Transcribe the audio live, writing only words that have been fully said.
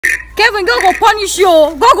Kevin, God go punish you.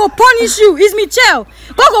 God go punish you. It's Michelle.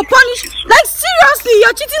 God go punish. Like, seriously,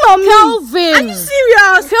 you're cheating on me. Kelvin. Are you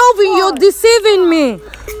serious? Kelvin, you're deceiving me.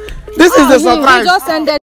 This is the surprise. We just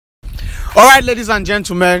ended. All right, ladies and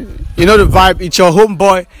gentlemen, you know the vibe. It's your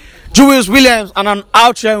homeboy, Julius Williams, and I'm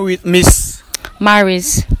out here with Miss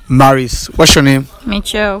Maris. Maris. What's your name?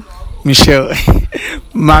 Michelle. Michelle.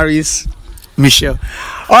 Maris. Michelle.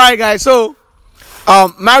 All right, guys. So,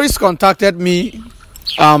 Maris contacted me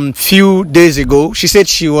few days ago. She said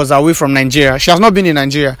she was away from Nigeria. She has not been in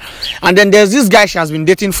Nigeria. And then there's this guy she has been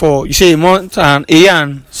dating for, you say, a year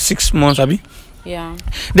and 6 months, Abby? Yeah.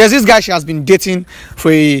 There's this guy she has been dating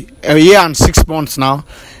for a year and 6 months now.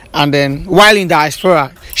 And then while in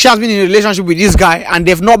diaspora, she has been in a relationship with this guy and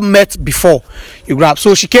they've not met before. You grab.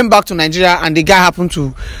 So she came back to Nigeria and the guy happened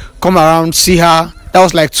to come around, see her. That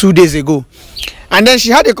was like 2 days ago. And then she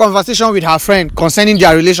had a conversation with her friend concerning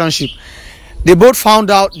their relationship. They both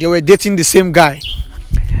found out they were dating the same guy.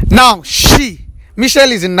 Now,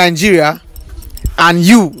 Michelle is in Nigeria and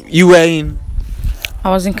you were in? I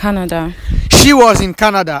was in Canada. She was in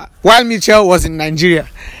Canada while Michelle was in Nigeria.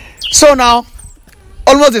 So now,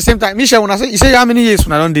 almost the same time. Michelle, when I say, you say how many years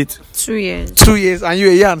when I don't date? 2 years. 2 years and you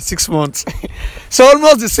a year and 6 months. So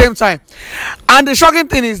almost the same time. And the shocking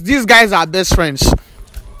thing is these guys are best friends.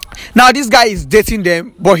 Now this guy is dating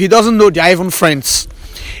them, but he doesn't know they are even friends.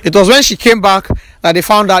 It was when she came back that they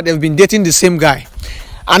found out they've been dating the same guy.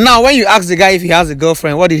 And now when you ask the guy if he has a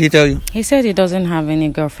girlfriend, what did he tell you? He said he doesn't have any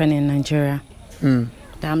girlfriend in Nigeria.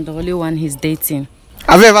 That I'm the only one he's dating.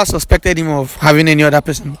 Have you ever suspected him of having any other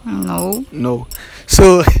person? No.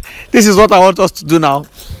 So this is what I want us to do now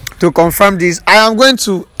to confirm this. I am going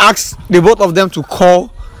to ask the both of them to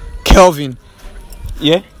call Kelvin.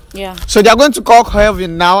 Yeah. So they are going to call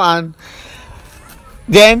Kelvin now, and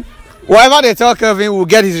then whatever they tell Kelvin, we'll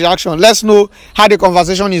get his reaction. Let's know how the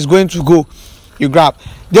conversation is going to go. You grab.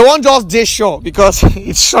 They won't just stay sure because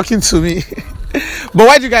it's shocking to me. But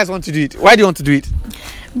why do you guys want to do it? Why do you want to do it?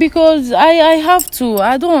 Because I have to.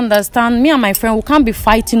 I don't understand. Me and my friend, we can't be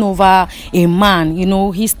fighting over a man. You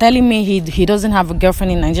know, he's telling me he doesn't have a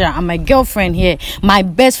girlfriend in Nigeria. And my girlfriend here, my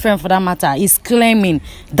best friend for that matter, is claiming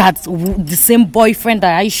that the same boyfriend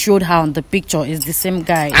that I showed her on the picture is the same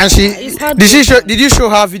guy. And did you show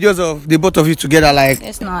her videos of the both of you together? Like,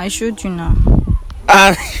 yes, no, I showed you now.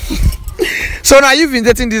 So now you've been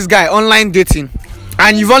dating this guy, online dating.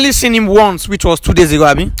 And you've only seen him once, which was 2 days ago,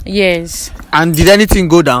 Abby? Yes. And did anything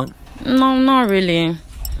go down? No, not really.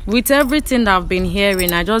 With everything that I've been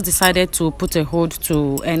hearing, I just decided to put a hold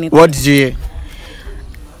to anything. What did you hear?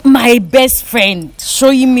 My best friend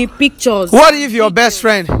showing me pictures. What if your best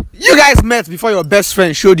friend, you guys met before your best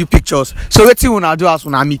friend showed you pictures? So what you wanna do as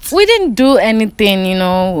when I meet? We didn't do anything, you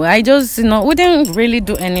know. We didn't really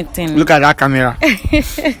do anything. Look at that camera.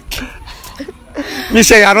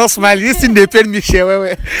 Michelle, you're not smiling. This thing they paid Michelle.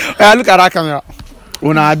 Look at that camera.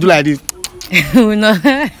 When I do like this. When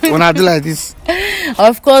I do like this.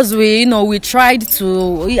 Of course, we tried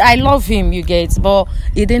to. I love him, you get, but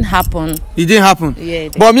it didn't happen. It didn't happen. Yeah.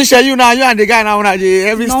 But Michelle, you and the guy now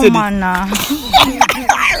every no steady. Man, nah.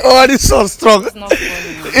 Oh, this is so strong. It's not funny.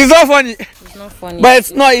 It's not funny. It's not funny. But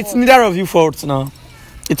it's not. It's neither of you fault now.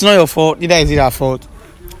 It's not your fault. Neither is it our fault.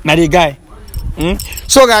 Now the guy.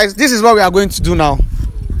 So guys, this is what we are going to do now.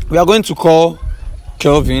 We are going to call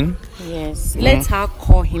Kelvin. Yes. Let her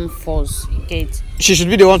call him first. Get. She should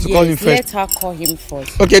be the one to call him first. Let her call him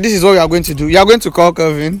first. Okay, this is what we are going to do. You are going to call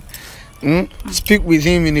Kelvin. Speak with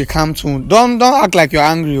him in a calm tone. Don't act like you're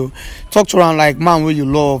angry. Talk to him like man where you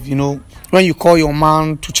love. You know, when you call your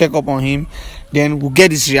man to check up on him, then we'll get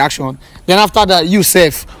his reaction. Then after that, you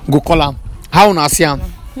self go call him. How una see him?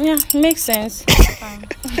 Yeah, makes sense.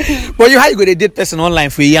 But how you go to date person online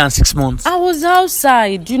for a year and 6 months? I was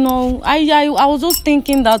outside, you know. I was just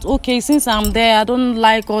thinking that okay, since I'm there, I don't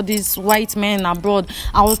like all these white men abroad.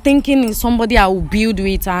 I was thinking it's somebody I will build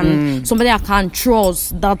with and somebody I can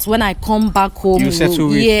trust. That when I come back home, you settle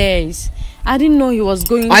with. Yes, I didn't know he was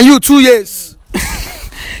going. And you 2 years.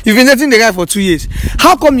 You've been dating the guy for 2 years.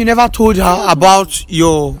 How come you never told her about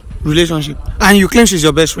your relationship and you claim she's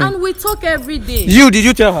your best friend? And we talk every day. Did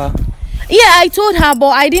you tell her? Yeah, I told her, but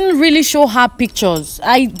I didn't really show her pictures.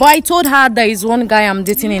 I told her there is one guy I'm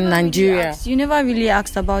dating in Nigeria. You never really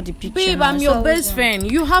asked about the picture. Babe, I'm your best friend.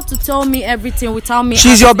 You have to tell me everything without me.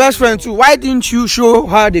 She's your best friend too. Why didn't you show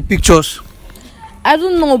her the pictures? I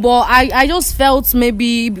don't know, but I just felt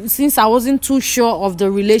maybe since I wasn't too sure of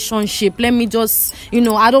the relationship, let me just,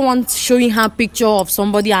 I don't want showing her picture of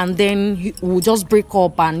somebody and then we'll just break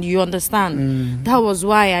up, and you understand. That was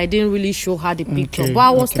why I didn't really show her the picture. Okay, but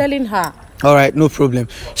I was telling her. All right, no problem.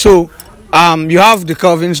 So You have the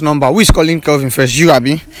Kelvin's number. Who is calling Kelvin first? You,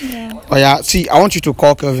 Abby? Yeah. Oh yeah. See, I want you to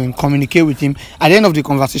call Kelvin, communicate with him. At the end of the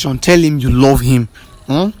conversation, tell him you love him.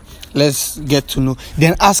 Let's get to know.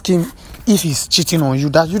 Then ask him if he's cheating on you.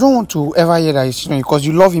 That you don't want to ever hear that he's cheating on you because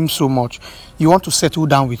you love him so much. You want to settle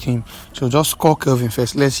down with him. So just call Kelvin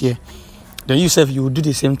first. Let's hear. Then you say you will do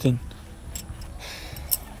the same thing.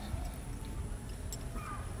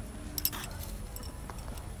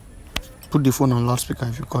 Put the phone on loudspeaker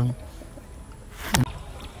if you're calling.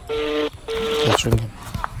 That's ringing.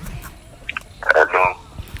 Hello.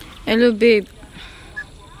 Hello, babe.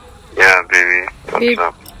 Yeah, baby. What's Babe.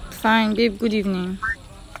 up? Fine, babe. Good evening.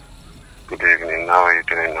 Good evening. How are you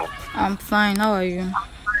doing now? I'm fine. How are you?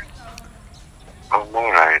 I'm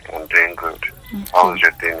alright. I'm doing good. How was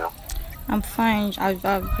your day now? I'm fine. I've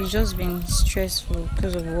just been stressful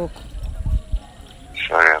because of work.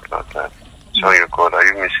 Sorry about that. So you called. Are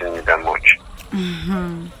you missing me that much?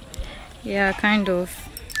 Yeah, kind of.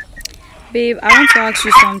 Babe, I want to ask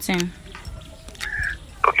you something.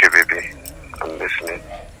 Okay, baby. I'm listening.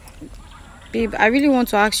 Babe, I really want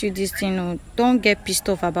to ask you this thing. Oh, don't get pissed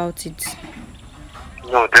off about it.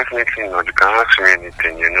 No, definitely not. You can ask me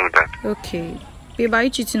anything. You know that. Okay. Babe, are you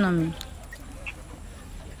cheating on me?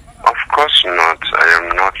 Of course not. I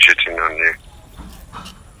am not cheating on you.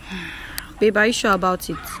 Babe, are you sure about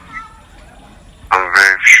it? I'm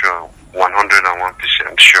very sure.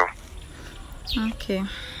 101% sure. Okay.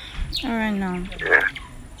 Alright now. Yeah.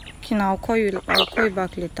 Okay, now I'll call you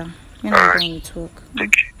back later when I'm done with work.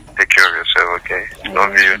 Take care of yourself, okay?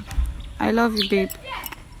 Love you. I love you, babe.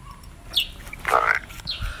 Alright.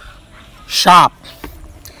 Sharp.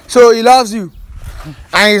 So he loves you.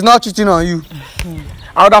 And he's not cheating on you.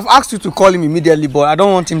 I would have asked you to call him immediately, but I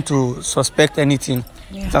don't want him to suspect anything.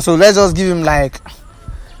 Yeah. So let's just give him like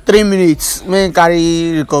 3 minutes. Make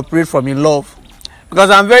carry recuperate from in love. Because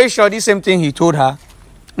I'm very sure the same thing he told her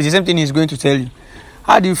is the same thing he's going to tell you.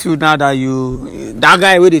 How do you feel now that that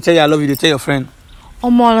guy where they tell you I love you, they tell your friend?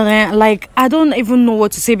 Like, I don't even know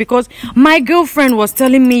what to say because my girlfriend was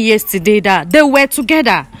telling me yesterday that they were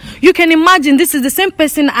together. You can imagine this is the same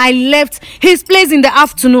person I left his place in the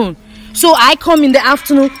afternoon. So I come in the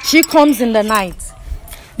afternoon, she comes in the night.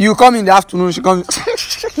 You come in the afternoon, she comes.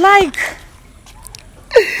 Like.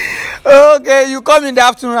 Okay, you come in the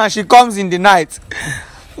afternoon and she comes in the night.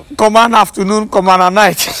 Command afternoon, command at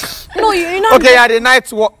night. No, you know. Okay, you had a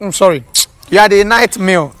night walk. I'm sorry. You had a night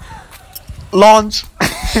meal, lunch,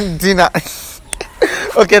 dinner.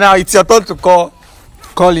 Okay, now it's your turn to call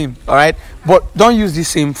him. All right, but don't use the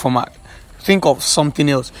same format. Think of something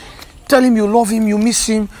else. Tell him you love him, you miss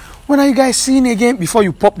him. When are you guys seeing again? Before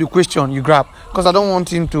you pop the question, you grab. Because I don't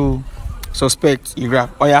want him to suspect. You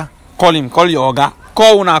grab. Oh yeah, call him. Call your Oga.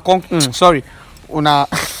 Call Una. Sorry, Una.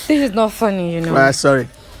 This is not funny, you know. Sorry.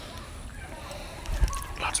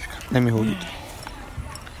 Let me hold it.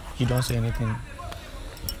 You don't say anything.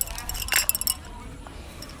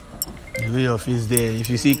 The way your face there. If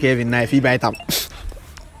you see Kevin now, if he bite up.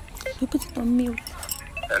 You put it on mute.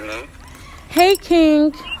 Hello? Hey,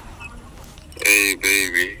 King. Hey,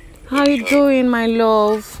 baby. How you doing, my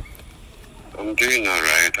love? I'm doing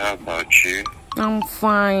alright. How about you? I'm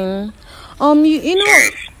fine. You know,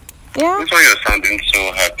 yeah. That's why you're sounding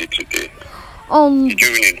so happy today. Did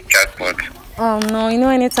you win a jackpot? Oh no, you know,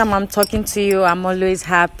 anytime I'm talking to you, I'm always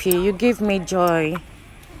happy. You give me joy.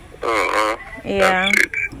 Yeah. That's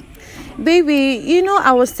it. Baby, you know,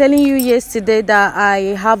 I was telling you yesterday that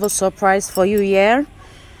I have a surprise for you, yeah?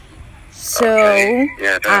 So Okay.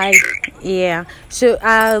 Yeah, that's true. yeah. So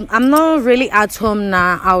I'm not really at home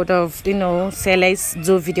now out of, say let's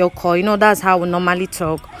do video call. You know, that's how we normally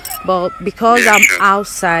talk. But because Yeah, I'm sure.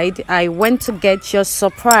 outside, I went to get your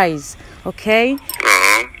surprise. Okay?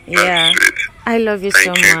 That's Yeah. sweet. I love you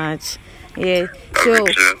Thank so you. much. Yeah. Love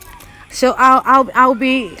you too. So I'll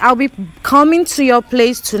be coming to your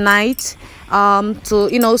place tonight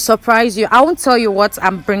to surprise you. I won't tell you what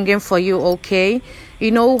I'm bringing for you, okay?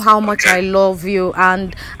 You know how much Okay. I love you,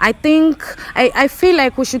 and I think I feel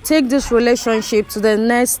like we should take this relationship to the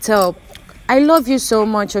next step. I love you so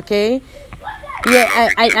much, okay? Yeah,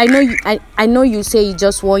 I know you say it's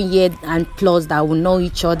just 1 year and plus that we know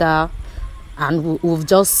each other and we've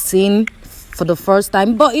just seen for the first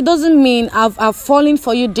time, but it doesn't mean I've fallen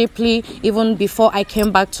for you deeply even before I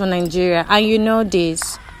came back to Nigeria, and you know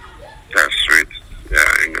this. That's sweet. Yeah,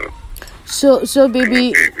 I know. So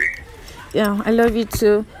baby, Baby. yeah, I love you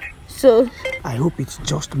too. So I hope it's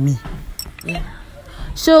just me.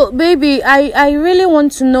 So baby, I really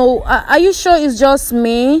want to know, are you sure it's just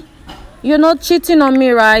me? You're not cheating on me,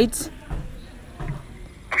 right?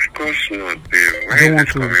 Of course not, babe. I don't want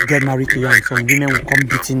to get married to you and some women will come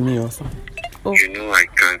beating me or something. Oh. You know I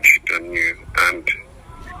can't cheat on you, and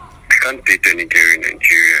I can't date any girl in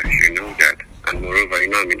Nigeria. You know that. And moreover, you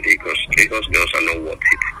know I'm in Lagos. Lagos girls are not worth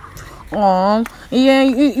it. Oh,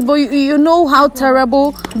 yeah, but you know how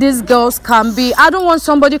terrible these girls can be. I don't want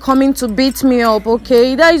somebody coming to beat me up,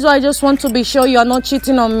 okay? That is why I just want to be sure you are not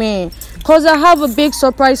cheating on me. Because I have a big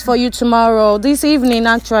surprise for you tomorrow, this evening,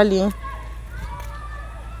 actually.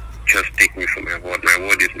 Just take me for my word. My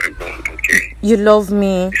word is my bond, okay? You love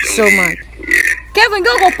me so much. Yeah. Kevin,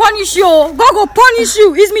 God go punish you. God go punish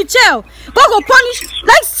you. It's Michelle. God go punish.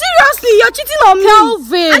 Like seriously, you're cheating on me.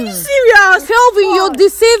 Kelvin. Are you serious? Kelvin, you're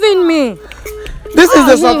deceiving me. This is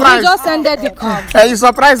the He surprise. just ended the call. You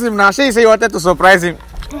surprised him now. She said you wanted to surprise him.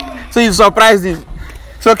 So you surprised him.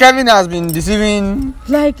 So Kevin has been deceiving.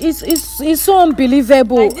 Like it's so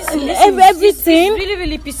unbelievable. Like, Everything. It's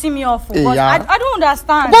really pissing me off. Yeah. But I don't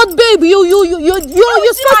understand. But babe, you're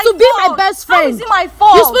supposed to be my best friend. How is it my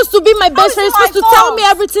fault? You're supposed to be my best is friend. it You're supposed my to tell fault? me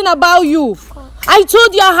everything about you. I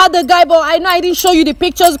told you I had a guy, but I know I didn't show you the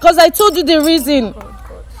pictures because I told you the reason.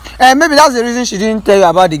 Maybe that's the reason she didn't tell you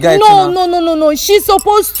about the guy. No. She's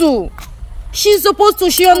supposed to.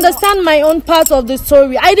 She understand my own part of the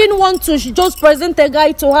story. I didn't want to. She just present a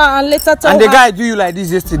guy to her and later tell her. And the guy do you like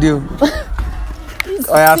this yesterday. Oh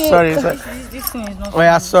yeah, sorry. This thing is not. Oh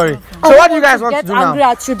yeah, sorry. So what do you guys want to do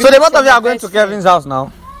now? So the both of you are going to Kevin's house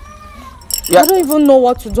now. I don't even know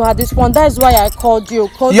what to do at this point. That is why I called you.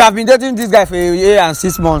 You have been dating this guy for a year and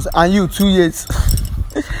 6 months, and you 2 years.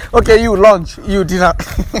 Okay, you lunch, you dinner.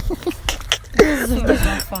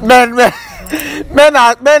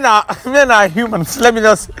 Men are humans. Let me.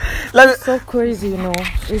 So crazy, you know.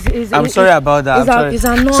 I'm sorry about that. I'm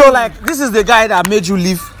sorry. So like, this is the guy that made you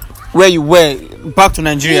leave where you were back to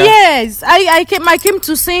Nigeria. Yes, I came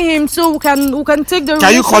to see him so we can take the.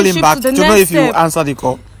 Can you call him back to know if he will step. answer the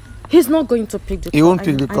call? He's not going to pick the call. He won't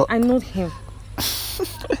pick the call. I know him.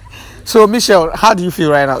 So Michelle, how do you feel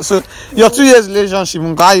right now? So your 2 years relationship,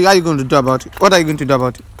 how are you going to do about it? What are you going to do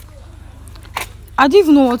about it? I don't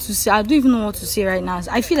even know what to say. Right now.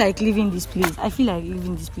 I feel like leaving this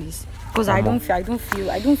place. Because I don't feel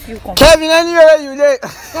comfortable. Kevin, anywhere you there.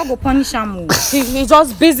 God go punish him. He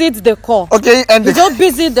just busied the call. Okay, and He just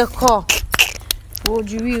busied the call. Oh,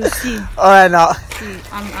 you will see. all right now. See,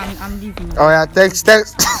 I'm leaving. Oh yeah, thanks.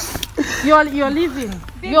 You're leaving.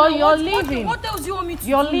 You're leaving. What else you want me to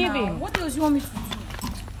You're do leaving. now? What else you want me to do?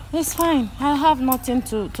 It's fine. I have nothing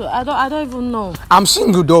to. I don't even know. I'm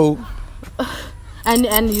single though. And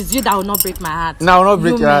it's you that will not break my heart. No, I will not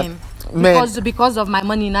break your heart. Man. Because of my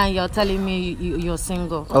money now, you're telling me you're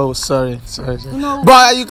single. Oh, sorry. No. But you